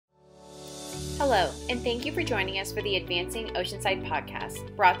Hello, and thank you for joining us for the Advancing Oceanside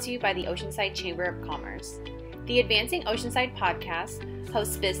podcast, brought to you by the Oceanside Chamber of Commerce. The Advancing Oceanside podcast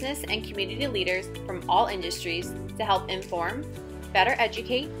hosts business and community leaders from all industries to help inform, better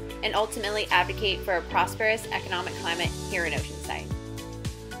educate, and ultimately advocate for a prosperous economic climate here in Oceanside.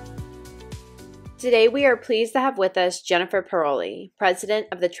 Today, we are pleased to have with us Jennifer Paroly, president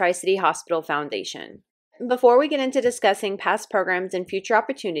of the Tri-City Hospital Foundation. Before we get into discussing past programs and future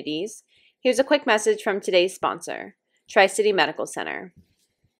opportunities, here's a quick message from today's sponsor, Tri-City Medical Center.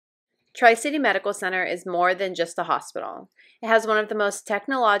 Tri-City Medical Center is more than just a hospital. It has one of the most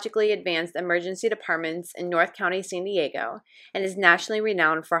technologically advanced emergency departments in North County, San Diego, and is nationally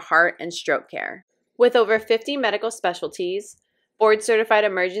renowned for heart and stroke care. With over 50 medical specialties, board-certified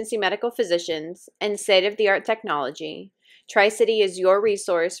emergency medical physicians, and state-of-the-art technology, Tri-City is your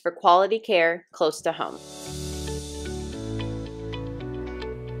resource for quality care close to home.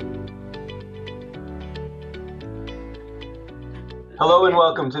 Hello and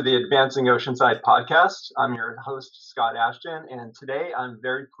welcome to the Advancing Oceanside podcast. I'm your host, Scott Ashton, and today I'm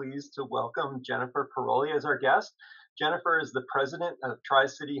very pleased to welcome Jennifer Paroly as our guest. Jennifer is the president of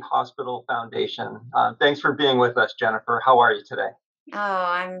Tri-City Hospital Foundation. Thanks for being with us, Jennifer. How are you today?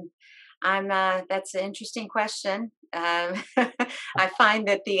 Oh, I'm. That's an interesting question. I find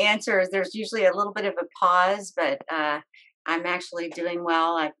that the answer is there's usually a little bit of a pause, but I'm actually doing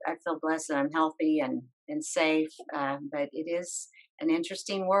well. I feel blessed that I'm healthy and safe, but it is an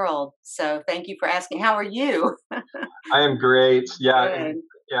interesting world. So thank you for asking. How are you? I am great. Yeah. Good.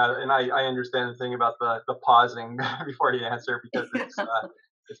 And I understand the thing about the pausing before you answer, because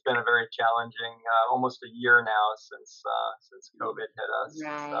it's been a very challenging almost a year now since COVID hit us.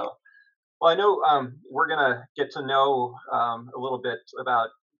 Right. So, well, I know we're gonna get to know a little bit about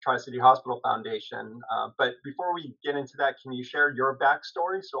Tri-City Hospital Foundation, but before we get into that, can you share your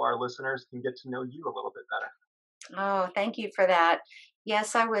backstory so our listeners can get to know you a little bit better? Oh, thank you for that.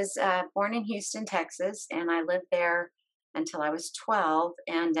 Yes, I was born in Houston, Texas, and I lived there until I was 12.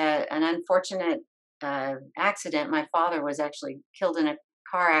 And an unfortunate accident. My father was actually killed in a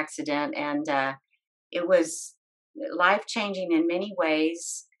car accident, and it was life-changing in many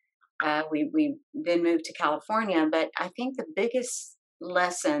ways. We then moved to California, but I think the biggest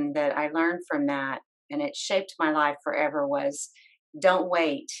lesson that I learned from that, and it shaped my life forever, was don't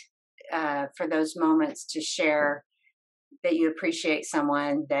wait for those moments to share that you appreciate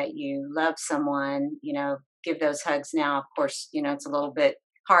someone, that you love someone, give those hugs now. Of course, it's a little bit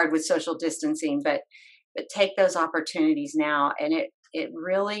hard with social distancing, but take those opportunities now. And it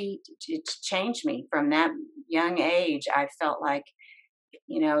really changed me from that young age. I felt like,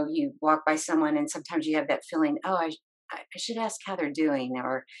 you walk by someone and sometimes you have that feeling, oh, I should ask how they're doing,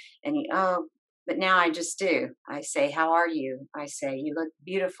 but now I just do. I say, how are you? I say, you look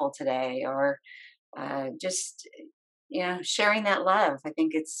beautiful today, or sharing that love. I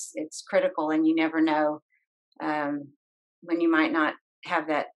think it's critical, and you never know when you might not have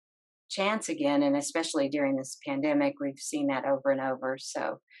that chance again, and especially during this pandemic, we've seen that over and over.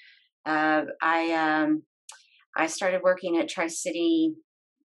 So I started working at Tri-City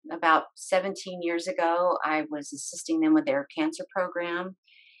about 17 years ago. I was assisting them with their cancer program,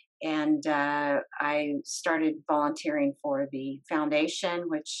 and I started volunteering for the foundation,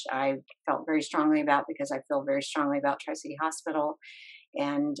 which I felt very strongly about because I feel very strongly about Tri-City Hospital.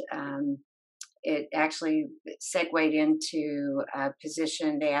 And it actually segued into a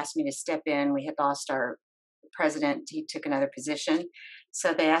position. They asked me to step in. We had lost our president. He took another position.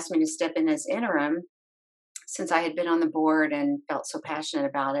 So they asked me to step in as interim, since I had been on the board and felt so passionate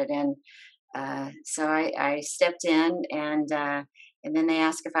about it. And so I stepped in, and then they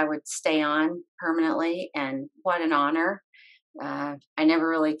asked if I would stay on permanently, and what an honor. I never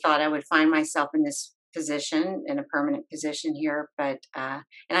really thought I would find myself in this position, in a permanent position here, but and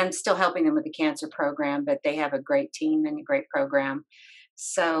I'm still helping them with the cancer program, but they have a great team and a great program.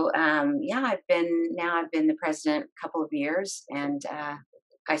 So I've been the president a couple of years, and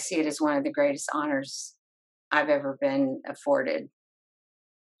I see it as one of the greatest honors I've ever been afforded.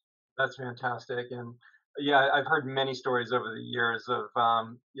 That's fantastic. And yeah, I've heard many stories over the years of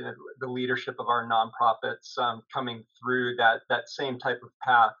the leadership of our nonprofits coming through that same type of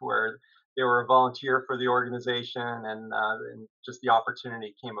path, where they were a volunteer for the organization, and just the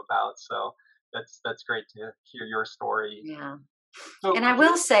opportunity came about. So that's great to hear your story. Yeah. So, And I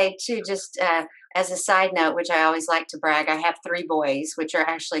will say too, just as a side note, which I always like to brag, I have 3 boys, which are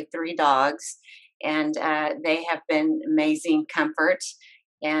actually 3 dogs, and they have been amazing comfort.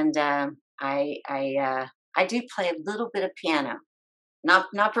 And I do play a little bit of piano,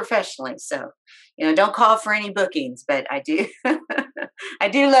 not professionally. So, don't call for any bookings, but I do. I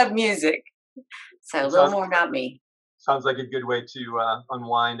do love music. So a It little sounds more about me. sounds like a good way to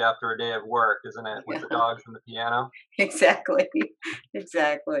unwind after a day of work, isn't it? With the Yeah, dogs and the piano. exactly.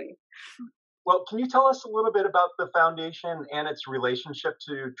 Exactly. Well, can you tell us a little bit about the foundation and its relationship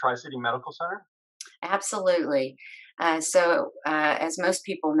to Tri City Medical Center? Absolutely. As most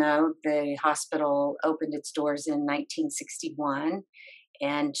people know, the hospital opened its doors in 1961.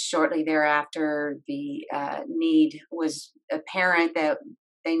 And shortly thereafter, the need was apparent that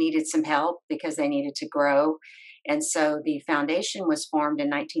they needed some help because they needed to grow. And so the foundation was formed in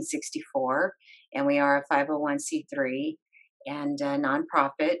 1964, and we are a 501c3 and a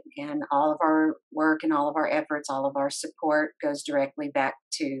nonprofit. And all of our work and all of our efforts, all of our support goes directly back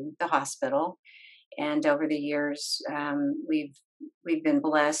to the hospital. And over the years, we've been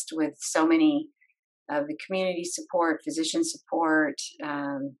blessed with so many of the community support, physician support,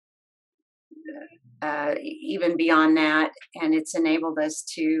 even beyond that. And it's enabled us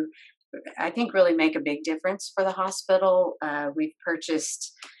to, I think, really make a big difference for the hospital. We've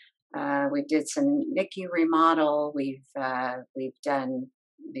purchased, we did some NICU remodel. We've done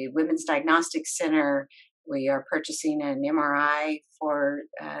the Women's Diagnostic Center. We are purchasing an MRI for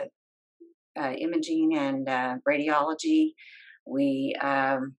imaging and radiology. We,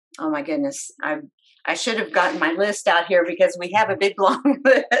 oh my goodness, I should have gotten my list out here because we have a big long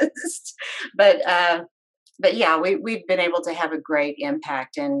list. But but yeah, we've been able to have a great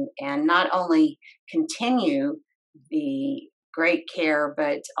impact and not only continue the great care,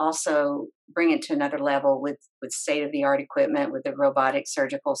 but also bring it to another level with state of the art equipment, with the robotic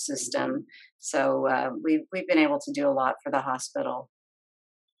surgical system. So we've been able to do a lot for the hospital.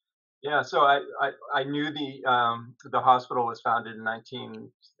 Yeah, so I knew the hospital was founded in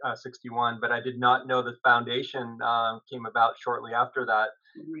 1961, but I did not know the foundation came about shortly after that.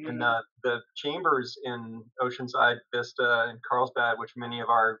 And Right. the chambers in Oceanside, Vista, and Carlsbad, which many of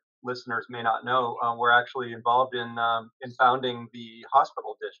our listeners may not know, were actually involved in founding the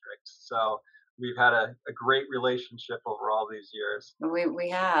hospital district. So we've had a great relationship over all these years. We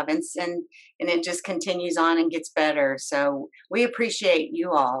have, and it just continues on and gets better. So we appreciate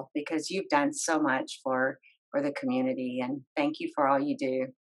you all because you've done so much for the community, and thank you for all you do.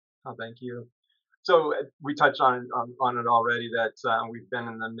 Oh, thank you. So we touched on it already that we've been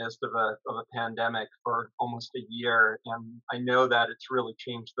in the midst of a pandemic for almost a year, and I know that it's really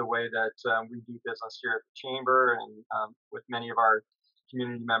changed the way that we do business here at the chamber and with many of our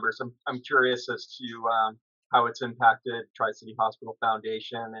community members. I'm curious as to how it's impacted Tri City Hospital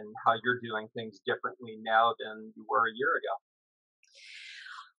Foundation and how you're doing things differently now than you were a year ago.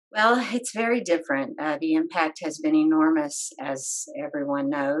 Well, it's very different. The impact has been enormous, as everyone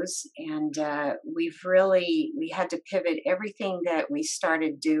knows, and we had to pivot everything that we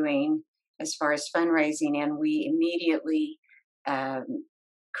started doing as far as fundraising, and we immediately um,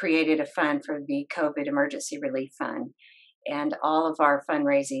 created a fund for the COVID Emergency Relief Fund, and all of our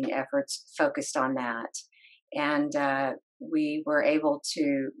fundraising efforts focused on that. And we were able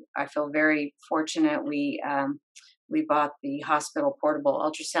to. I feel very fortunate. We bought the hospital portable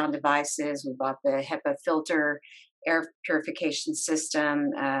ultrasound devices. We bought the HEPA filter, air purification system,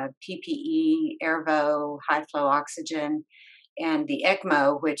 PPE, Airvo, high flow oxygen, and the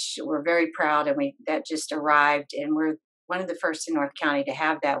ECMO, which we're very proud, and we that just arrived, and we're one of the first in North County to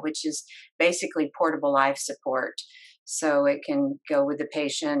have that, which is basically portable life support. So it can go with the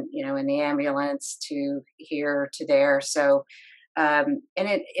patient, in the ambulance to here to there. So and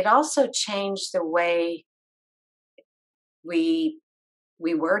it also changed the way we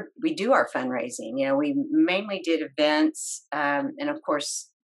we do our fundraising. We mainly did events, and of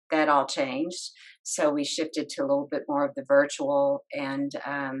course that all changed. So we shifted to a little bit more of the virtual, and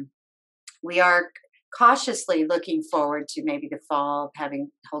we are cautiously looking forward to maybe the fall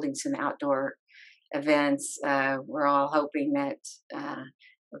having holding some outdoor events. We're all hoping that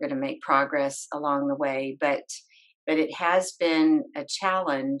we're going to make progress along the way, but it has been a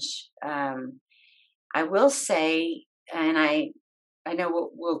challenge. I will say, and I know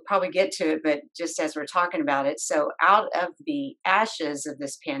we'll probably get to it, but just as we're talking about it, so out of the ashes of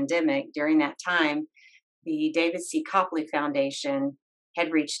this pandemic during that time, the David C. Copley Foundation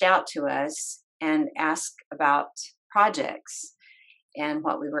had reached out to us and asked about projects and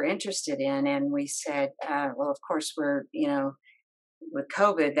what we were interested in. And we said, well, of course, with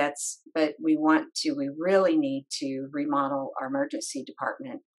COVID, but we really need to remodel our emergency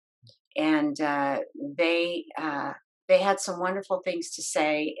department. And they had some wonderful things to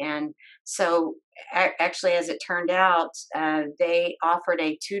say. And so, actually, as it turned out, they offered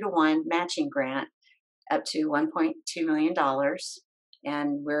a 2-to-1 matching grant up to $1.2 million,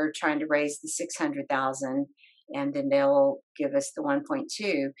 and we're trying to raise the 600,000. and then they'll give us the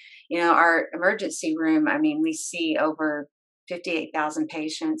 1.2. Our emergency room, I mean, we see over 58,000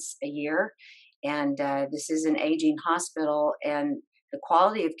 patients a year, and this is an aging hospital, and the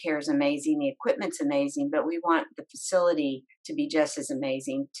quality of care is amazing, the equipment's amazing, but we want the facility to be just as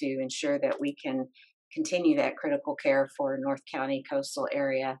amazing to ensure that we can continue that critical care for North County coastal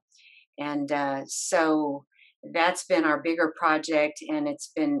area. And so that's been our bigger project, and it's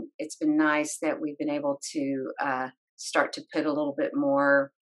been nice that we've been able to start to put a little bit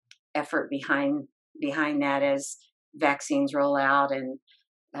more effort behind that as vaccines roll out, and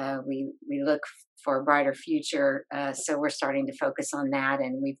we look for a brighter future. So we're starting to focus on that,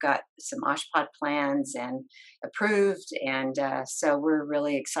 and we've got some OSHPD plans and approved, and so we're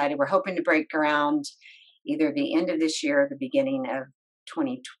really excited. We're hoping to break ground either the end of this year or the beginning of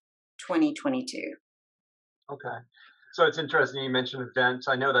 2022. Okay. So it's interesting you mentioned events.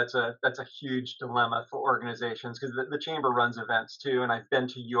 I know that's a huge dilemma for organizations because the chamber runs events too, and I've been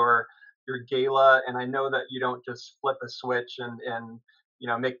to your gala, and I know that you don't just flip a switch and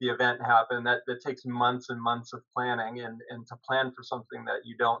make the event happen. That takes months and months of planning, and to plan for something that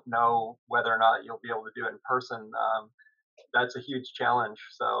you don't know whether or not you'll be able to do in person. That's a huge challenge.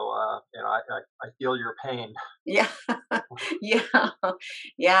 So I feel your pain. Yeah, yeah,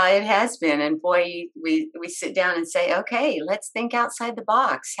 yeah. It has been, and boy, we sit down and say, okay, let's think outside the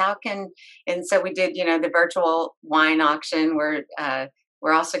box. How can? And so we did, the virtual wine auction. We're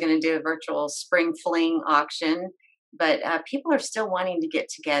also going to do a virtual spring fling auction, but people are still wanting to get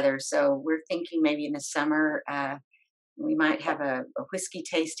together. So we're thinking maybe in the summer. We might have a whiskey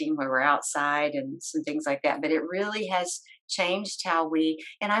tasting where we're outside and some things like that. But it really has changed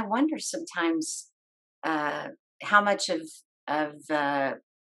and I wonder sometimes how much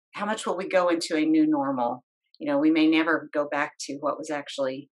how much will we go into a new normal? We may never go back to what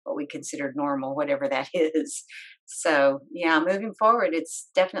we considered normal, whatever that is. So yeah, moving forward, it's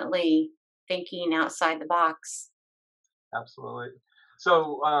definitely thinking outside the box. Absolutely.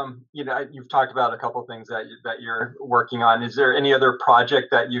 So, you've talked about a couple things that you're working on. Is there any other project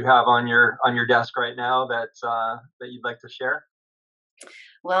that you have on your desk right now that you'd like to share?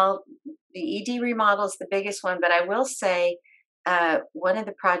 Well, the ED remodel is the biggest one, but I will say one of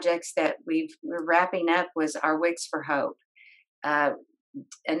the projects that we're wrapping up was our Wigs for Hope. Uh,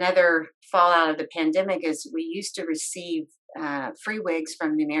 Another fallout of the pandemic is we used to receive free wigs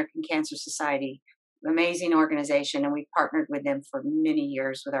from the American Cancer Society, amazing organization, and we partnered with them for many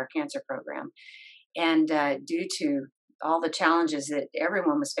years with our cancer program. And due to all the challenges that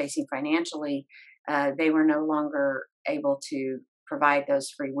everyone was facing financially, they were no longer able to provide those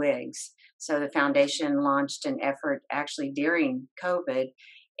free wigs. So the foundation launched an effort actually during COVID,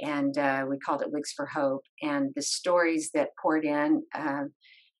 and we called it Wigs for Hope. And the stories that poured in, I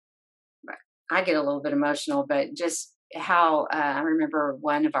get a little bit emotional, but just how I remember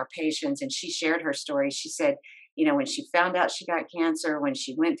one of our patients, and she shared her story. She said, when she found out she got cancer, when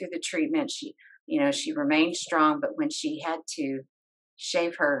she went through the treatment, she remained strong, but when she had to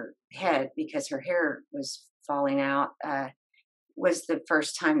shave her head because her hair was falling out, was the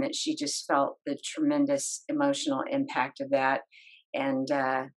first time that she just felt the tremendous emotional impact of that. And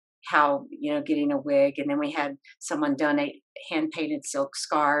how getting a wig, and then we had someone donate hand painted silk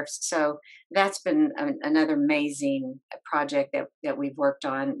scarves. So that's been another amazing project that we've worked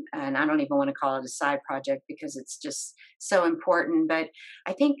on, and I don't even want to call it a side project because it's just so important. But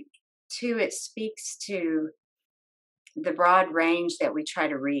I think too it speaks to the broad range that we try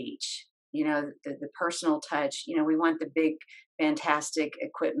to reach. The personal touch. We want the big fantastic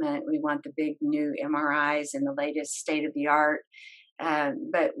equipment, we want the big new MRIs and the latest state of the art.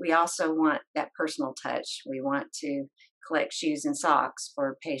 But we also want that personal touch. We want to collect shoes and socks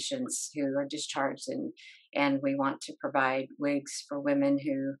for patients who are discharged, and we want to provide wigs for women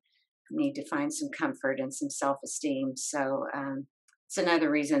who need to find some comfort and some self-esteem. So it's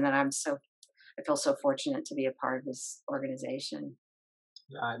another reason that I feel so fortunate to be a part of this organization.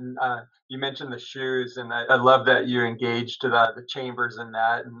 Yeah, and you mentioned the shoes, and I love that you engaged the chambers in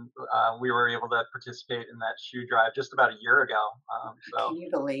that, and we were able to participate in that shoe drive just about a year ago. Can you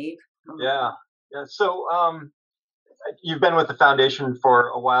believe? Oh. Yeah, yeah. So you've been with the foundation for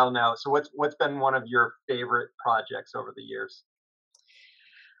a while now. So what's been one of your favorite projects over the years?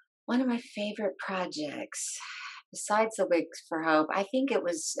 One of my favorite projects, besides the Wigs for Hope, I think it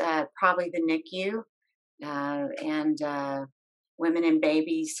was probably the NICU and women and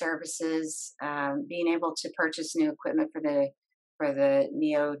baby services. Being able to purchase new equipment for the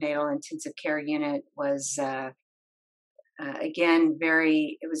neonatal intensive care unit was again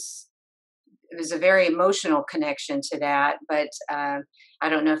it was it was a very emotional connection to that. But I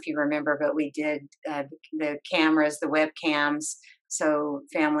don't know if you remember, but we did the cameras, the webcams, so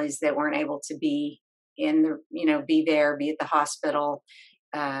families that weren't able to be in the, be there, be at the hospital,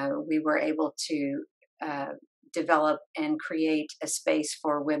 we were able to develop and create a space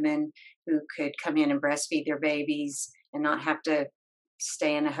for women who could come in and breastfeed their babies and not have to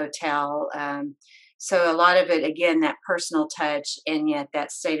stay in a hotel. So a lot of it, again, that personal touch, and yet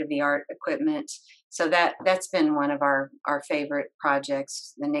that state of the art equipment. So that's been one of our favorite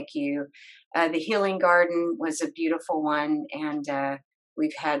projects, the NICU. The Healing Garden was a beautiful one, and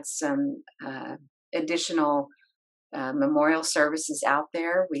we've had some additional memorial services out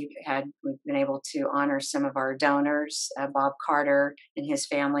there. We've been able to honor some of our donors, Bob Carter and his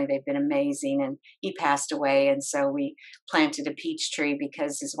family. They've been amazing, and he passed away, and so we planted a peach tree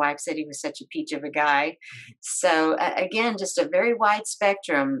because his wife said he was such a peach of a guy. So again, just a very wide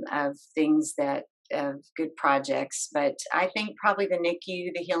spectrum of things of good projects. But I think probably the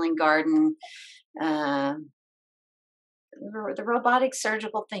NICU, the Healing Garden, the robotic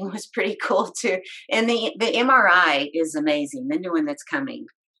surgical thing was pretty cool too, and the MRI is amazing. The new one that's coming,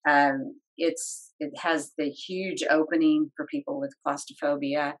 it has the huge opening for people with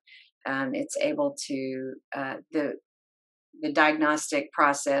claustrophobia. It's able to the diagnostic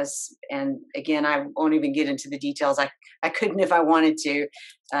process, and again, I won't even get into the details. I couldn't if I wanted to,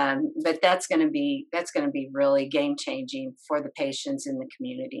 but that's going to be really game changing for the patients in the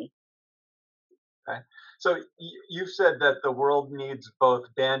community. Okay. So you've said that the world needs both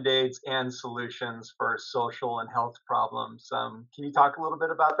Band-Aids and solutions for social and health problems. Can you talk a little bit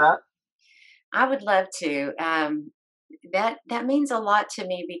about that? I would love to. That means a lot to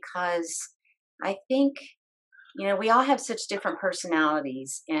me because I think, we all have such different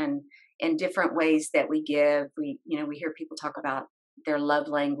personalities and different ways that we give. We hear people talk about their love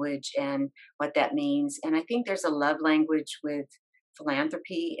language and what that means. And I think there's a love language with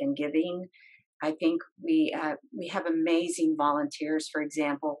philanthropy and giving. I think we have amazing volunteers, for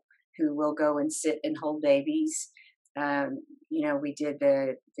example, who will go and sit and hold babies. We did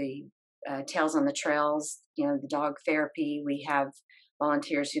the Tails on the Trails, the dog therapy. We have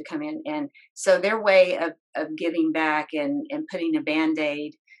volunteers who come in, and so their way of giving back and putting a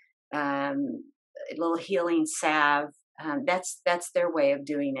Band-Aid, a little healing salve, that's their way of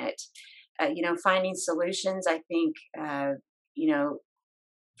doing it. Finding solutions. I think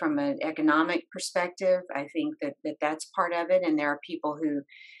from an economic perspective, I think that's part of it. And there are people who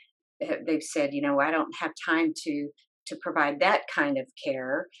they've said, I don't have time to provide that kind of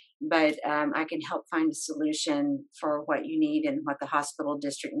care, but I can help find a solution for what you need and what the hospital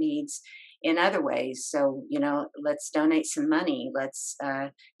district needs in other ways. So, let's donate some money. Let's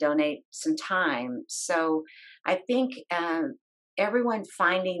donate some time. So I think everyone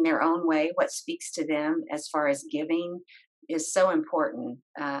finding their own way, what speaks to them as far as giving, is so important.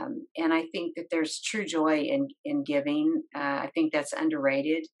 And I think that there's true joy in giving. I think that's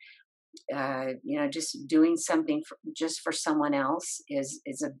underrated. Just doing something just for someone else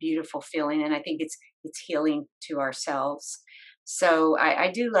is a beautiful feeling. And I think it's healing to ourselves. So I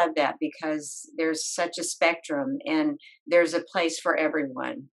do love that because there's such a spectrum and there's a place for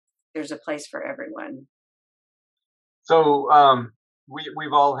everyone. There's a place for everyone. So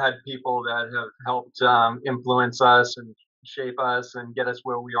we've all had people that have helped influence us and shape us and get us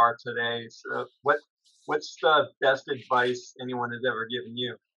where we are today. So what's the best advice anyone has ever given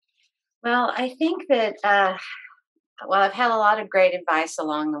you? Well, I think that I've had a lot of great advice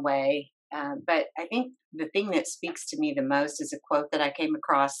along the way, but I think the thing that speaks to me the most is a quote that I came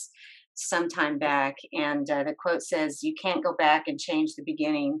across some time back, and the quote says, "You can't go back and change the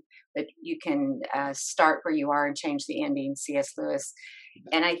beginning, but you can start where you are and change the ending." C.S. Lewis.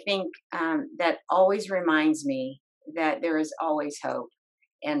 And I think that always reminds me that there is always hope,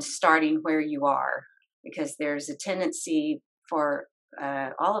 and starting where you are, because there's a tendency for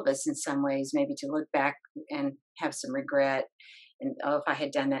all of us in some ways maybe to look back and have some regret and, oh, if I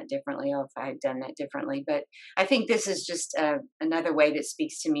had done that differently, oh, if I had done that differently. But I think this is just another way that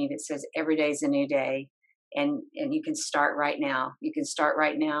speaks to me, that says every day is a new day, and you can start right now. You can start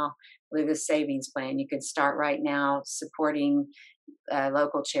right now with a savings plan. You can start right now supporting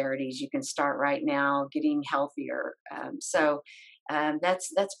local charities. You can start right now getting healthier.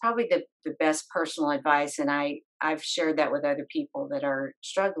 That's probably the best personal advice, and I've shared that with other people that are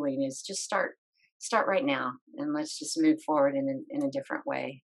struggling, is just start right now, and let's just move forward in a different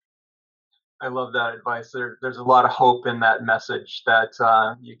way. I love that advice. There's a lot of hope in that message that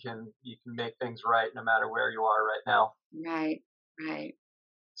you can make things right no matter where you are right now. Right, right.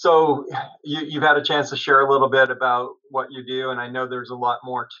 So you've had a chance to share a little bit about what you do, and I know there's a lot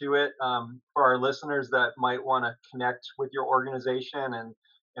more to it. For our listeners that might want to connect with your organization and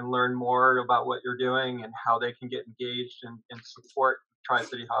learn more about what you're doing and how they can get engaged and support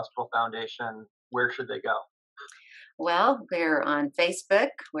Tri-City Hospital Foundation, where should they go? Well, we're on Facebook,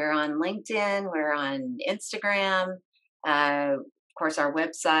 we're on LinkedIn, we're on Instagram. Of course, our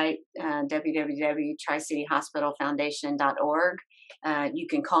website, www.tricityhospitalfoundation.org. You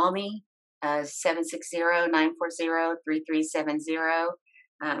can call me, 760-940-3370.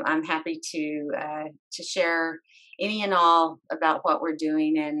 I'm happy to share any and all about what we're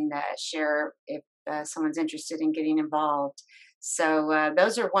doing and share if someone's interested in getting involved. So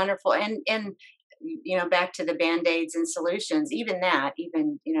those are wonderful. And back to the Band-Aids and solutions, even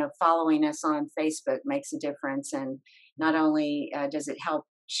following us on Facebook makes a difference. And not only does it help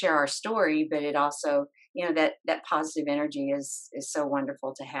share our story, but it also, that positive energy is so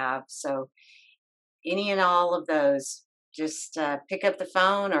wonderful to have. So any and all of those, just pick up the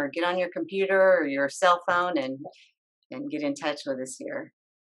phone or get on your computer or your cell phone and get in touch with us here.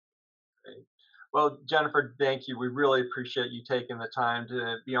 Great. Well, Jennifer, thank you. We really appreciate you taking the time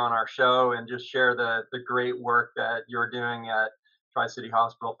to be on our show and just share the great work that you're doing at Tri-City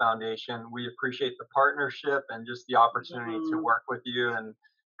Hospital Foundation. We appreciate the partnership and just the opportunity to work with you and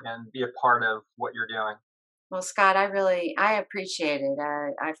be a part of what you're doing. Well, Scott, I appreciate it.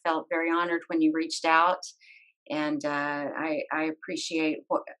 I felt very honored when you reached out, and I appreciate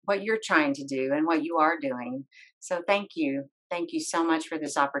what you're trying to do and what you are doing. So thank you. Thank you so much for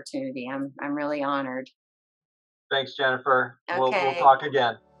this opportunity. I'm really honored. Thanks, Jennifer. Okay. We'll talk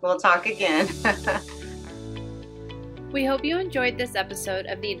again. We'll talk again. We hope you enjoyed this episode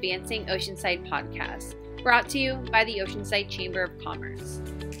of the Advancing Oceanside podcast, brought to you by the Oceanside Chamber of Commerce.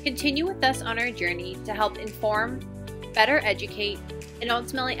 Continue with us on our journey to help inform, better educate, and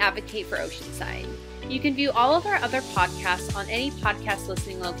ultimately advocate for Oceanside. You can view all of our other podcasts on any podcast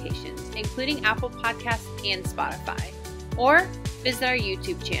listening locations, including Apple Podcasts and Spotify, or visit our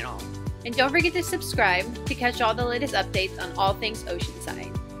YouTube channel. And don't forget to subscribe to catch all the latest updates on all things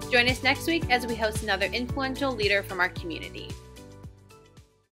Oceanside. Join us next week as we host another influential leader from our community.